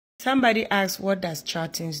Somebody asked, what does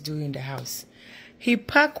Charlton do in the house? He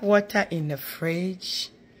pack water in the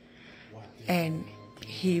fridge and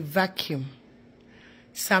he vacuum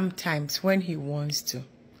sometimes when he wants to.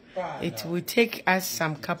 It will take us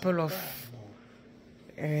some couple of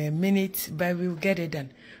minutes, but we'll get it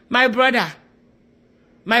done. My brother,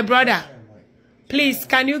 please,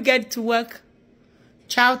 can you get to work?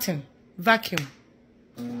 Charlton, vacuum.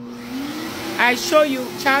 I show you,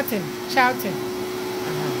 Charlton.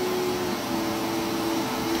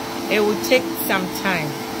 It will take some time,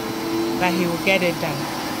 but he will get it done.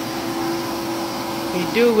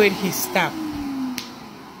 He do it, he stop.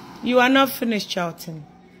 You are not finished, Charlton.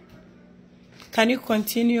 Can you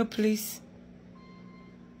continue, please?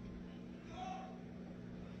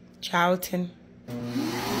 Charlton.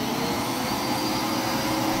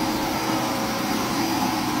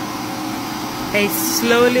 It's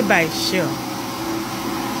slowly by sure.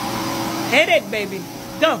 Hit it, baby.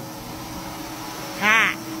 Go.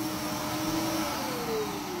 Ha.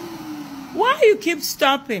 Why you keep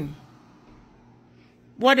stopping?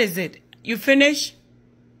 What is it? You finish?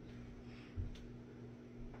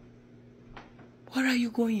 Where are you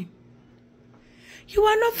going? You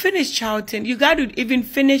are not finished, Charlton. You got to even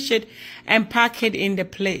finish it and pack it in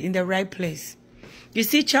the right place. You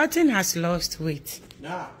see, Charlton has lost weight.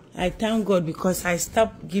 Nah. I thank God because I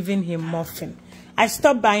stopped giving him muffin. I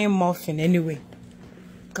stopped buying muffin anyway.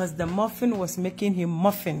 Because the muffin was making him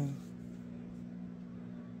muffin.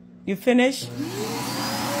 You finished?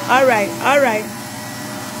 All right.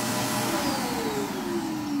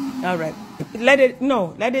 Let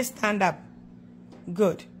it stand up.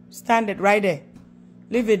 Good. Stand it right there.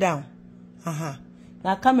 Leave it down.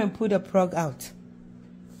 Now come and pull the plug out.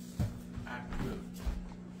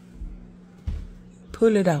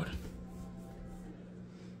 Pull it out.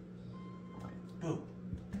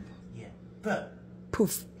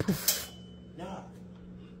 Poof, poof. No.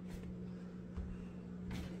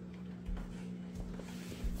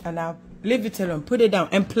 And now leave it alone. Put it down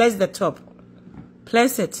and place the top.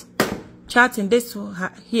 Place it. Charlton this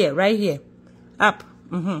here, right here. Up.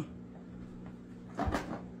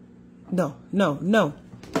 No.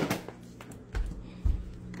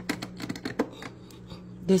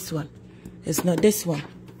 This one. It's not this one.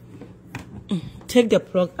 Take the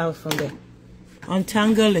plug out from there.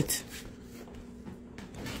 Untangle it.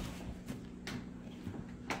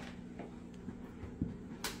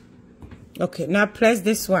 Okay, now press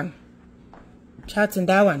this one. Charlton,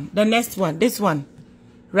 that one. The next one. This one.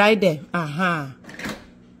 Right there.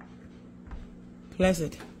 Press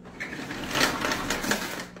it.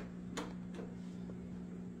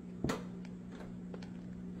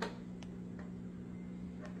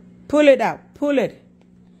 Pull it out. Pull it.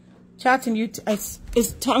 Charlton,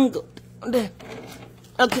 it's tangled there.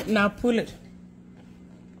 Okay, now pull it.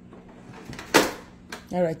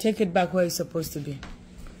 All right, take it back where it's supposed to be.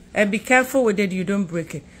 And be careful with it, you don't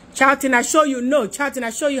break it. Charlton, I show you. No, Charlton, I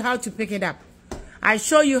show you how to pick it up. I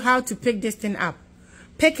show you how to pick this thing up.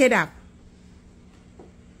 Pick it up.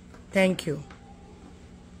 Thank you.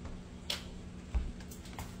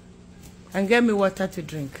 And get me water to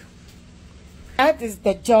drink. That is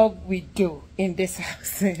the job we do in this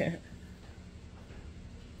house.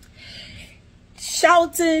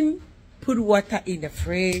 Charlton put water in the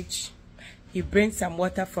fridge. He brings some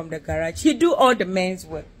water from the garage. He do all the men's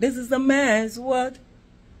work. This is the man's work.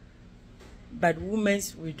 But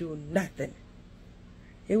women's will do nothing.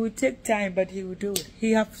 It will take time, but he will do it.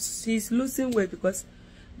 He's losing weight because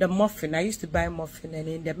the muffin. I used to buy muffin, and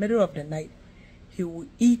in the middle of the night, he will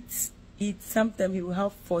eat. Sometimes he will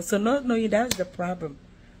have 4. So not knowing that's the problem.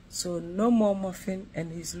 So no more muffin,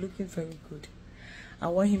 and he's looking very good. I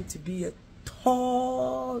want him to be a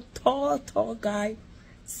tall guy,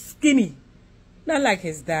 skinny. Not like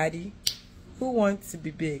his daddy, who wants to be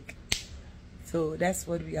big. So that's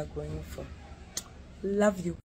what we are going for. Love you.